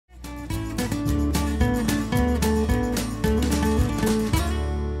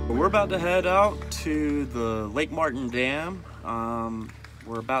about to head out to the Lake Martin Dam.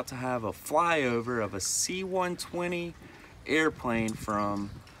 We're about to have a flyover of a C-130 airplane from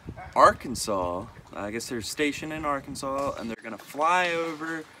Arkansas. I guess they're stationed in Arkansas, and they're gonna fly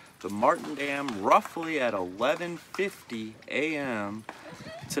over the Martin Dam roughly at 11:50 a.m.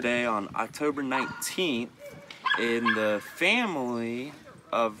 today on October 19th. And the family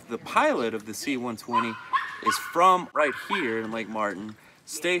of the pilot of the C-130 is from right here in Lake Martin,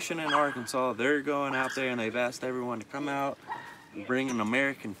 stationed in Arkansas. They're going out there and they've asked everyone to come out and bring an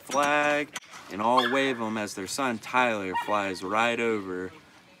American flag and all wave them as their son Tyler flies right over,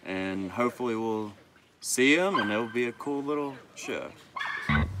 and hopefully we'll see him and it'll be a cool little show.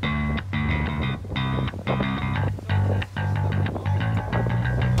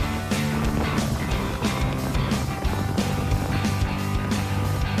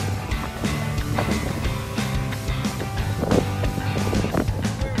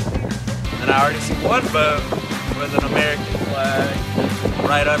 And I already see one boat with an American flag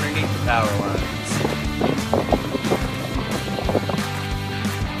right underneath the power lines.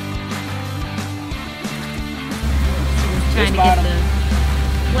 Trying to get the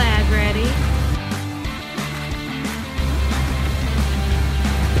flag ready.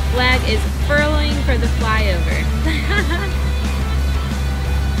 Flag is furling for the flyover.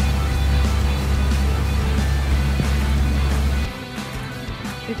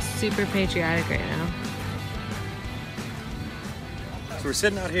 It's super patriotic right now. So we're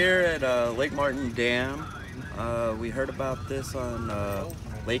sitting out here at Lake Martin Dam. We heard about this on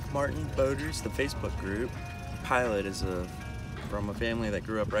Lake Martin Boaters, the Facebook group. Pilot is from a family that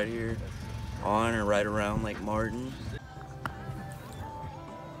grew up right here on or right around Lake Martin.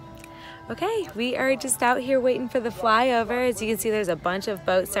 Okay, we are just out here waiting for the flyover. As you can see, there's a bunch of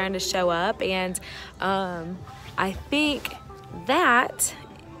boats starting to show up, and I think that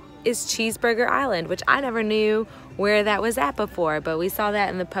is Cheeseburger Island, which I never knew where that was at before, but we saw that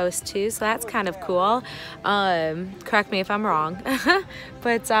in the post too, so that's kind of cool. Correct me if I'm wrong.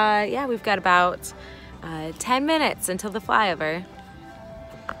 But yeah, we've got about 10 minutes until the flyover.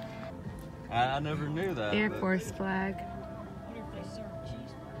 I never knew that. Air Force flag.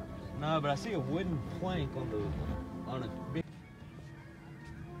 No, but I see a wooden plank on a big.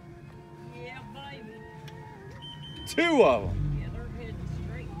 Yeah, baby. Two of them. Yeah, they're heading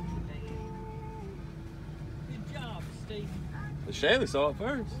straight today. Good job, Steve. The Shayla saw it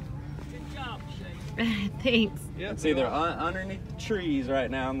first. Good job, Shay. Thanks. Yeah, it's either underneath the trees right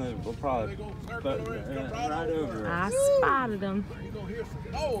now, and we'll probably right over it. I spotted them.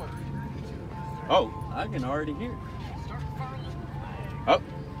 Oh, I can already hear it. Oh.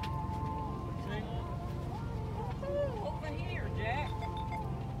 Over here, Jack.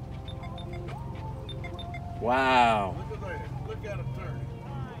 Wow. Look at that. Look at it turn.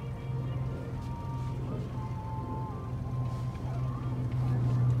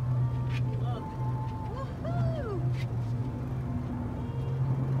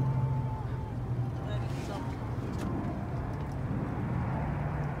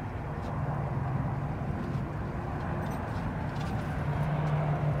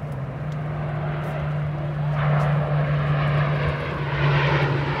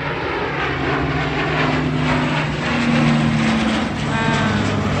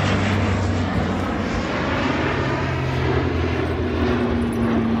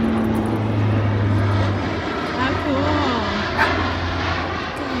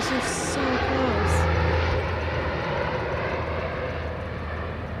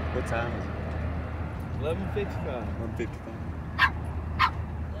 What time is it? 11:55. 1:55.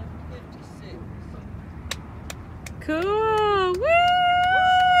 11:56. Cool!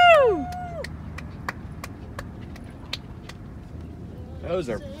 Woo! Those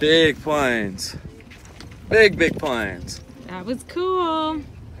are big planes. Big planes. That was cool.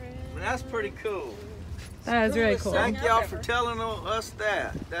 That's pretty cool. That was really cool. Thank y'all for telling us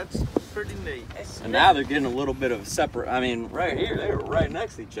that. That's pretty neat. And now they're getting a little bit of a separate, I mean, right here, they were right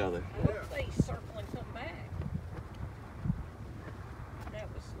next to each other. They circling come back. That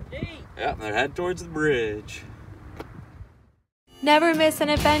was neat. Yep, they're headed towards the bridge. Never miss an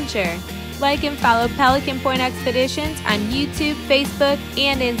adventure. Like and follow Pelican Point Expeditions on YouTube, Facebook,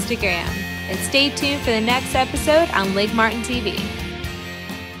 and Instagram. And stay tuned for the next episode on Lake Martin TV.